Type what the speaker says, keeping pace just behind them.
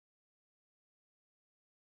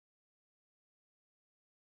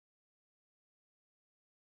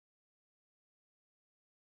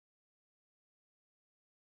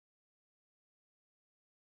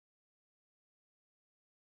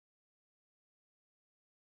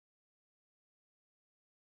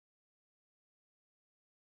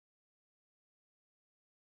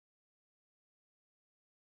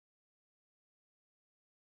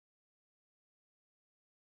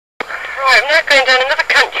Right, I'm now going down another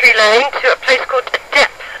country lane to a place called Depden.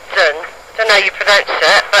 I don't know how you pronounce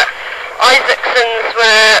it, but Isaacsons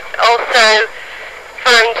were also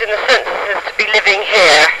found in the censuses to be living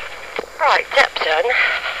here. Right, Depden.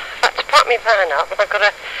 I've had to park my van up and I've got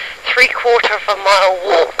a 3/4 of a mile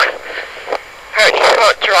walk. Apparently you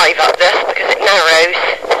can't drive up this because it narrows.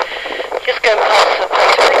 Just going past a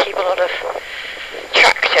place where they keep a lot of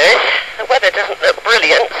tractors. The weather doesn't look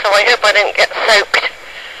brilliant, so I hope I don't get soaked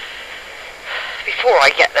before I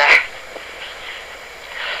get there.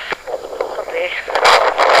 Probably how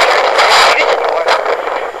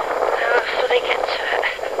else do they get to it?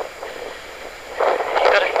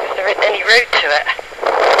 If there isn't any road to it.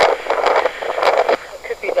 It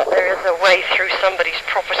could be that there is a way through somebody's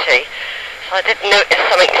property. So I did notice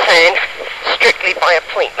something saying strictly by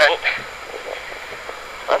appointment.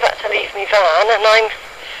 I've had to leave my van and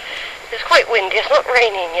it's quite windy, it's not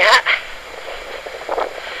raining yet.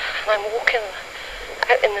 And I'm walking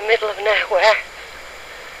out in the middle of nowhere.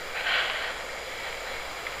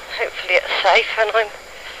 Hopefully it's safe and I'm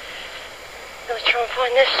going to try and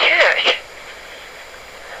find this church.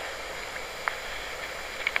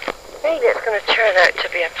 Maybe it's going to turn out to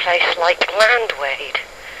be a place like Landwade,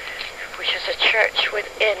 which is a church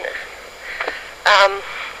within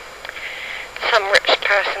some rich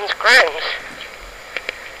person's grounds.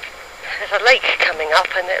 There's a lake coming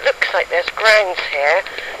up and it looks like there's grounds here,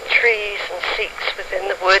 trees and seats within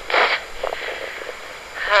the woods.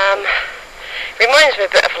 Reminds me a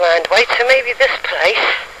bit of Landwade, so maybe this place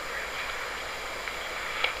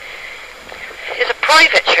is a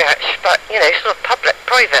private church, but you know, sort of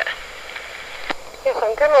public-private. Yes,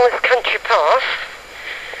 I'm going on this country path.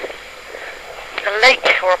 A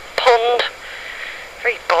lake or a pond,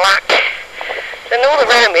 very black. Then all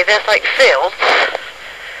around me there's like fields.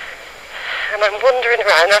 And I'm wandering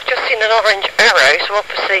around. I've just seen an orange arrow, so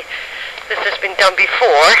obviously this has been done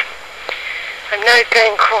before. I'm now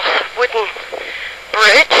going across a wooden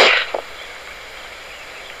bridge,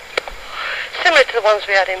 similar to the ones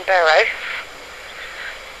we had in Barrow.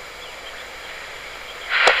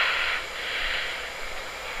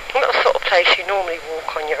 Not the sort of place you normally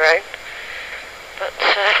walk on your own, but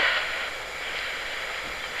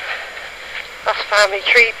us family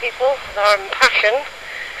tree people with our passion,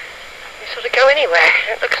 you sort of go anywhere.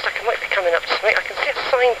 It looks like I might be coming up to something. I can see a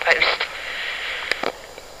signpost.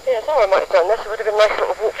 Yeah, I thought I might have done this. It would have been a nice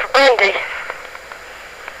little walk for Brandy.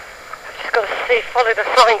 I've just got to follow the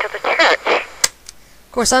sign to the church.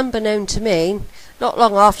 Of course, unbeknown to me, not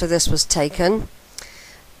long after this was taken,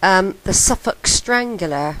 the Suffolk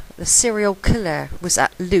Strangler, the serial killer, was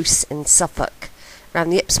at loose in Suffolk, around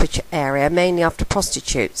the Ipswich area, mainly after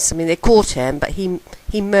prostitutes. I mean, they caught him, but he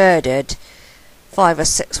murdered 5 or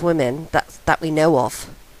 6 women that we know of.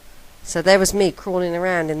 So there was me crawling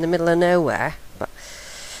around in the middle of nowhere. But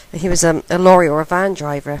he was a lorry or a van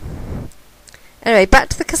driver. Anyway, back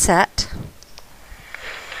to the cassette.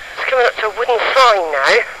 It's coming up to a wooden sign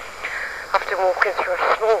now, after walking through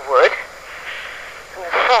a small wood. And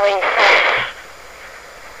the sign says,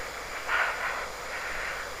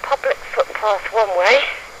 public footpath one way,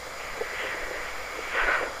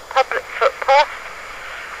 public footpath.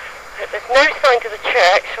 There's no sign to the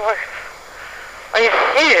church, so I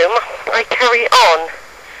assume I carry on.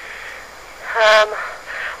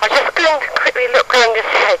 I'm just going to quickly look round this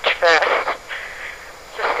hedge first,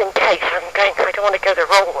 just in case I don't want to go the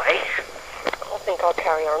wrong way. I think I'll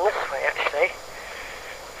carry on this way actually,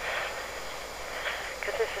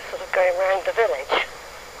 because this is sort of going round the village,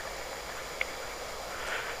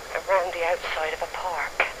 around the outside of a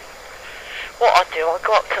park. What I'll do, I'll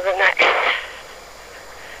go up to the next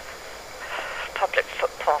public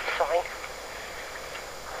footpath sign.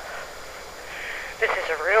 This is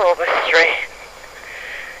a real mystery.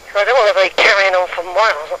 I don't want to be carrying on for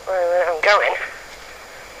miles where I'm going.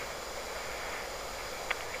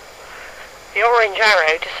 The orange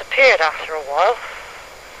arrow disappeared after a while.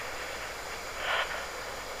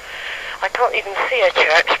 I can't even see a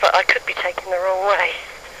church, but I could be taking the wrong way.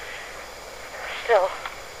 Still,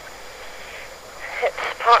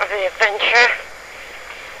 it's part of the adventure.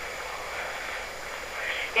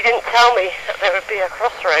 He didn't tell me that there would be a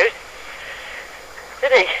crossroad,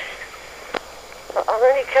 did he? But I'm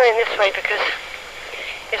only going this way because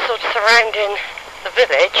it's sort of surrounding the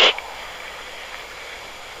village,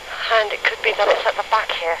 and it could be that it's at the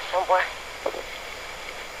back here somewhere.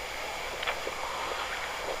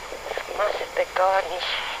 Massive big gardens,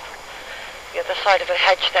 the other side of a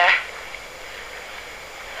hedge there.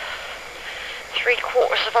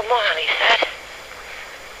 3/4 of a mile, he said.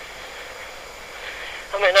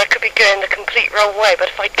 I mean, I could be going the complete wrong way, but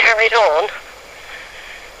if I carried on,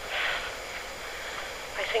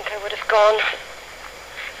 think I would have gone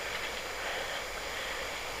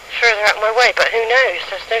further out of my way, but who knows?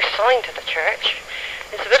 There's no sign to the church.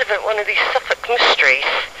 It's a bit of one of these Suffolk mysteries.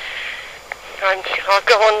 I'll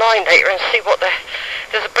go online later and see what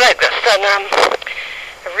there's a bloke that's done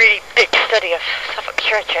a really big study of Suffolk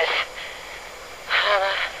churches. And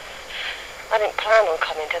I didn't plan on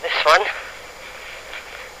coming to this one,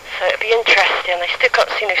 so it'll be interesting. I still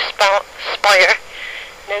can't see no spire,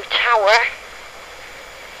 no tower.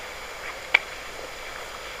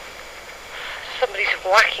 Somebody's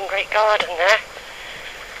whacking great garden there.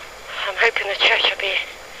 I'm hoping the church will be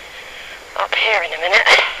up here in a minute.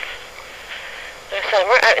 As I said, I'm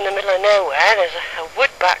right out in the middle of nowhere. There's a wood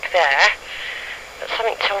back there, but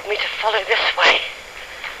something told me to follow this way.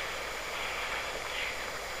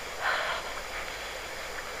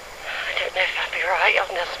 I don't know if I'll be right. Oh,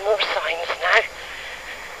 there's more signs now.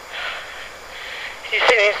 You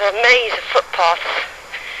see, there's a maze of footpaths.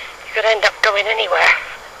 You could end up going anywhere.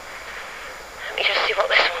 Let me just see what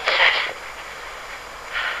this one says.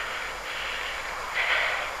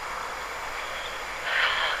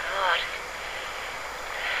 Oh, God.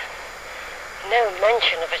 No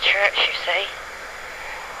mention of a church, you see.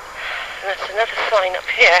 And that's another sign up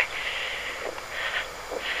here.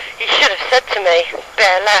 He should have said to me,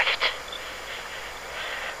 bear left.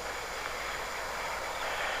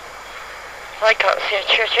 I can't see a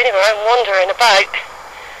church anywhere. I'm wandering about,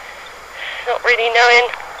 not really knowing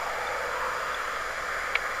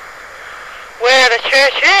where the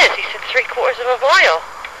church is. He said 3/4 of a mile.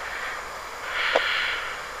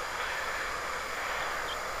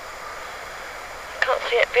 Can't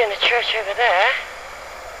see it being a church over there.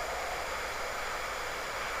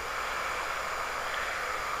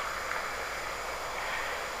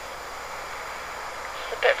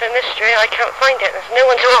 It's a bit of a mystery. I can't find it. There's no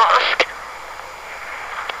one to ask.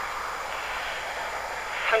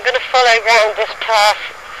 I'm going to follow round this path.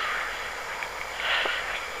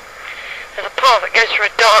 There's a path that goes through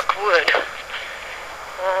a dark wood.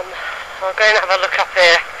 I'll go and have a look up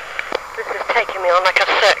here. This is taking me on like a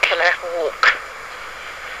circular walk.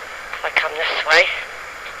 If I come this way,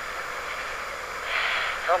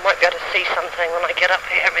 I might be able to see something when I get up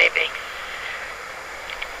here, maybe.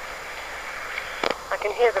 I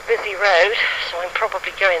can hear the busy road, so I'm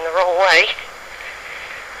probably going the wrong way.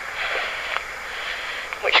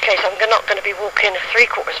 In which case I'm not going to be walking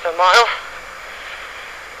 3/4 of a mile.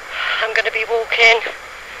 I'm going to be walking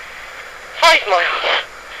 5 miles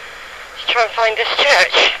to try and find this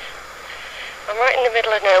church. I'm right in the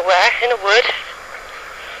middle of nowhere, in a wood.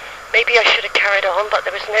 Maybe I should have carried on, but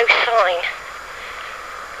there was no sign.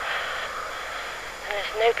 And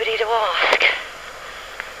there's nobody to ask.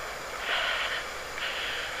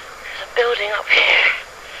 There's a building up here.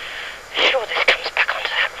 Sure, this comes back onto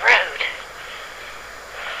that road.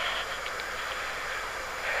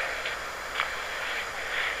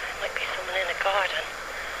 Might be someone in a garden.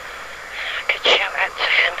 I could shout out to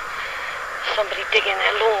him. Somebody digging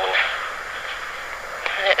their lawn.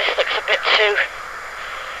 And this looks a bit too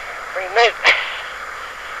remote.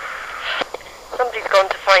 Somebody's gone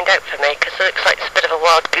to find out for me, because it looks like it's a bit of a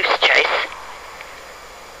wild goose chase.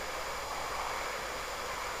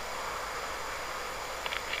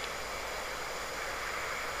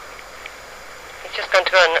 He's just gone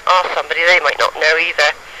to go and ask somebody. They might not know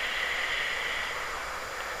either.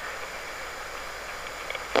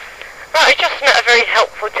 Right, I just met a very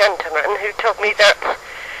helpful gentleman who told me that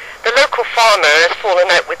the local farmer has fallen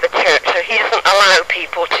out with the church, so he doesn't allow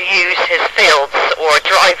people to use his fields or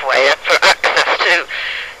driveway for access to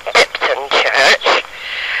Depden Church.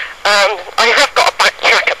 I have got to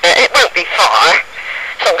backtrack a bit. It won't be far,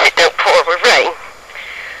 as long as it don't pour with rain.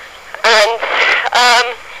 And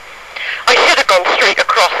I should have gone straight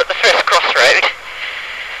across at the first crossroad,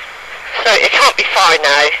 so it can't be far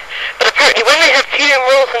now. But apparently when they have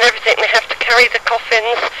funerals and everything, they have to carry the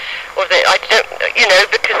coffins, or I don't,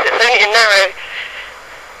 because it's only a narrow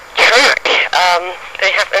track.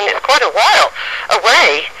 They have, and it's quite a while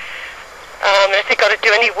away. And if they've got to do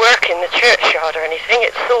any work in the churchyard or anything,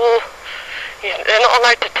 it's all, they're not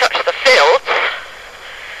allowed to touch the fields.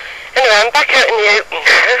 Anyway, I'm back out in the open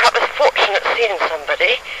now. I was fortunate seeing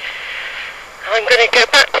somebody. I'm going to go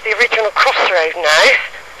back to the original crossroad now.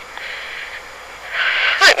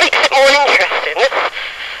 It makes it more interesting, this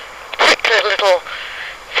particular little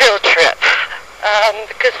field trip,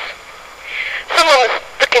 because someone was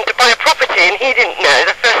looking to buy a property and he didn't know.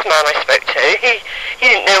 The first man I spoke to, he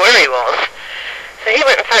didn't know where he was, so he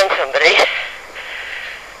went and found somebody,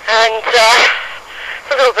 and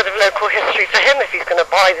it's a little bit of local history for him if he's going to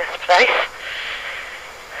buy this place.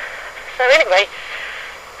 So anyway,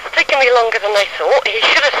 It's taken me longer than I thought. He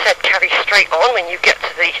should have said carry straight on when you get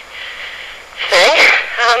to the thing.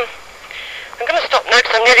 I'm going to stop now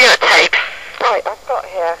because I'm nearly out of tape. Right, I've got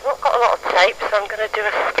here, I've not got a lot of tape, so I'm going to do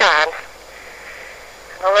a scan.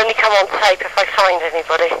 And I'll only come on tape if I find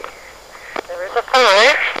anybody. There is a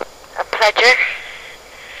fellow, a pledger,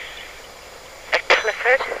 a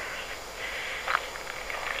Clifford.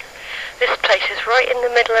 This place is right in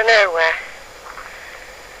the middle of nowhere.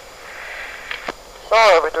 So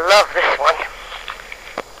I would love this one.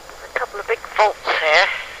 There's a couple of big vaults here.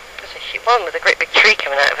 There's one with a great big tree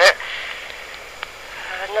coming out of it.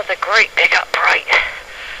 Another great big upright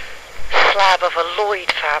slab of a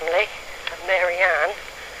Lloyd family, of Mary Ann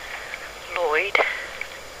Lloyd.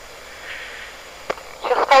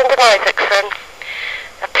 Just found an Isaacson,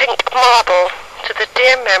 a pink marble to the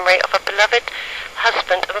dear memory of a beloved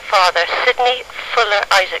husband and father, Sidney Fuller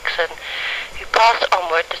Isaacson, who passed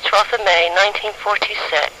onward the 12th of May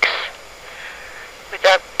 1946 with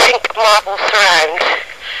a pink marble surround,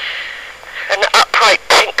 an upright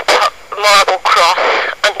pink marble cross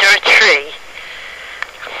under a tree.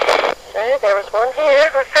 So there was one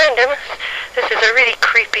here, I found him. This is a really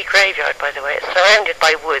creepy graveyard, by the way. It's surrounded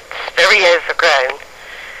by woods, very overgrown,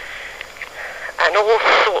 and all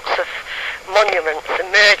sorts of monuments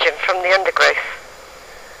emerging from the undergrowth.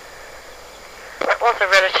 That was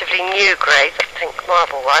a relatively new grave, the pink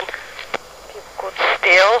marble one. People called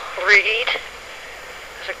Steele, Reed,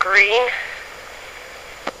 there's a green.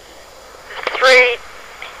 There's 3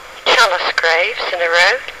 chalice graves in a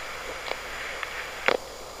row.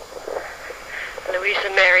 Louisa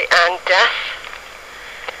Mary Ann Death,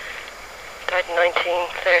 died in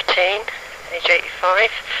 1913, age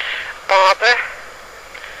 85. Barber,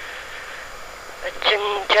 a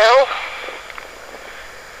Gingell,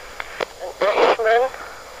 an Ashman,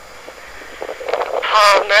 a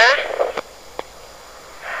Palmer,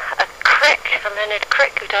 a Crick, a Leonard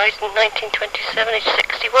Crick, who died in 1927, age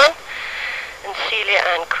 61. And Celia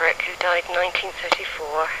Ann Crick, who died in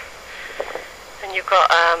 1934. And you've got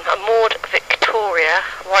a Maud Victoria,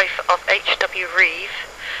 wife of H.W. Reeve.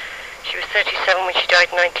 She was 37 when she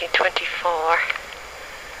died in 1924.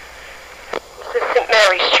 This is St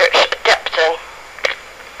Mary's Church at Depden.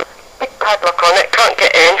 Big padlock on it, can't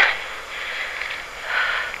get in.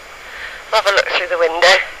 I'll have a look through the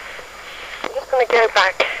window. I'm just going to go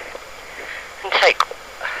back and take...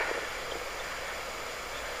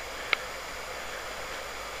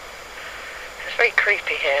 It's very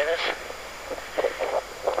creepy here. There's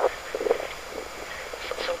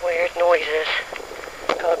lots of weird noises.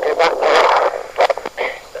 Can't go back now.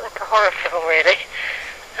 It's a bit like a horror film, really.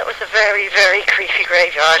 That was a very, very creepy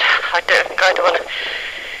graveyard. I don't think I'd want to...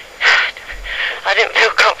 I didn't feel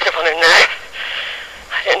comfortable in there.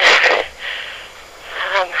 I didn't...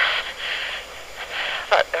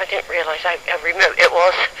 But I didn't realise how remote it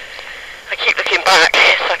was. I keep looking back.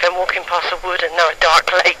 It's like I'm walking past a wood and now a dark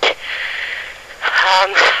lake.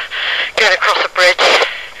 Going across a bridge.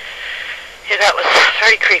 Yeah, that was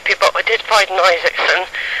very creepy, but I did find an Isaacson,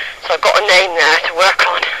 so I've got a name there to work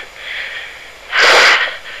on.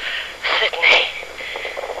 Sydney.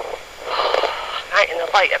 Oh, I'm out in the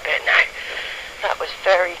light a bit now. That was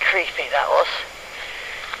very creepy, that was.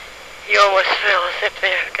 You almost feel as if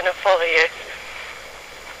they're going to follow you.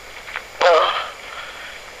 Oh,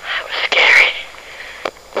 that was scary.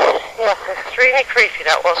 Yes, extremely creepy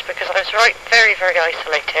that was, because I was very, very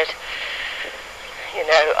isolated. You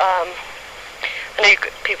know, I know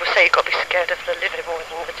people say you've got to be scared of the living more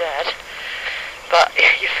than the dead, but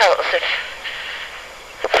you felt as if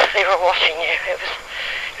they were watching you. It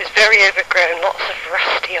was very overgrown, lots of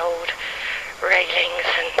rusty old railings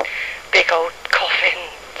and big old coffin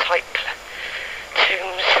type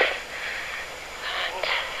tombs. And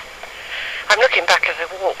I'm looking back at the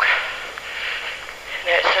walk. You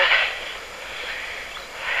know, it's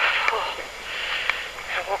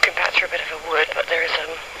I'm walking back through a bit of a wood, but there is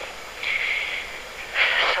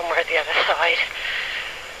somewhere at the other side.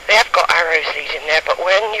 They have got arrows leading there, but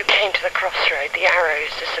when you came to the crossroad, the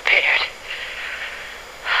arrows disappeared.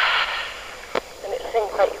 And it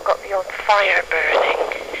seems like you've got the old fire burning.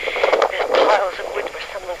 There's piles of wood where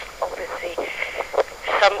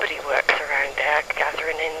somebody works around there,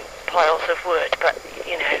 gathering in piles of wood, but,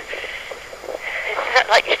 you know, it's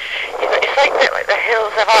like, you know, it's like the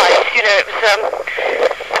hills of ice, you know, it was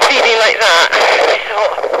feeling like that. I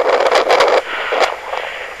thought,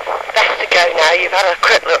 best to go now, you've had a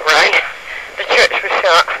quick look round. The church was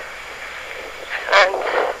shut, and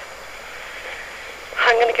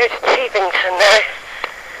I'm going to go to Teevington now.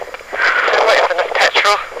 I might have enough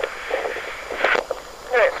petrol.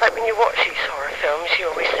 You know, it's like when you watch these horror films,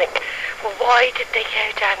 you always think, well, what why did they go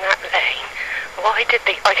down that lane? Why did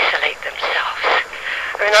they isolate themselves?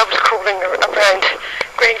 I mean, I was crawling around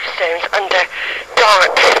gravestones under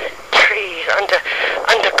dark trees, under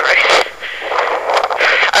undergrowth.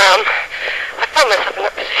 I found myself in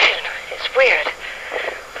that position. It's weird.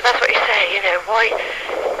 But that's what you say, you know, why,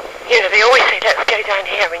 you know, they always say, let's go down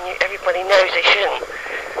here, and everybody knows they shouldn't.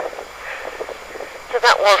 So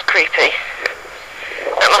that was creepy.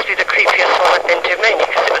 That must be the creepiest one I've been to, mainly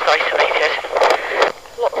because it was isolated.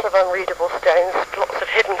 Lots of unreadable stones, lots of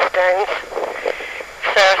hidden stones.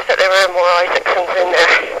 So I bet there were more Isaacsons in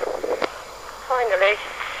there. Finally,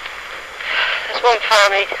 there's one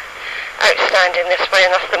family outstanding this way,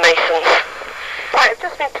 and that's the Masons. Right, I've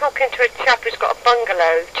just been talking to a chap who's got a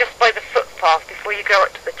bungalow just by the footpath before you go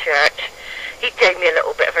up to the church. He gave me a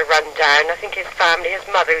little bit of a rundown. I think his family, his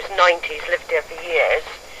mother who's 90, has lived here for years.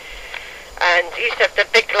 And he said the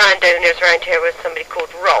big landowners around here was somebody called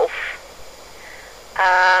Rolf.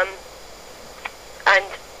 And,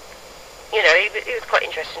 you know, he was quite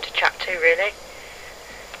interesting to chat to, really.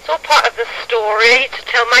 It's all part of the story to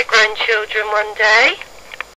tell my grandchildren one day.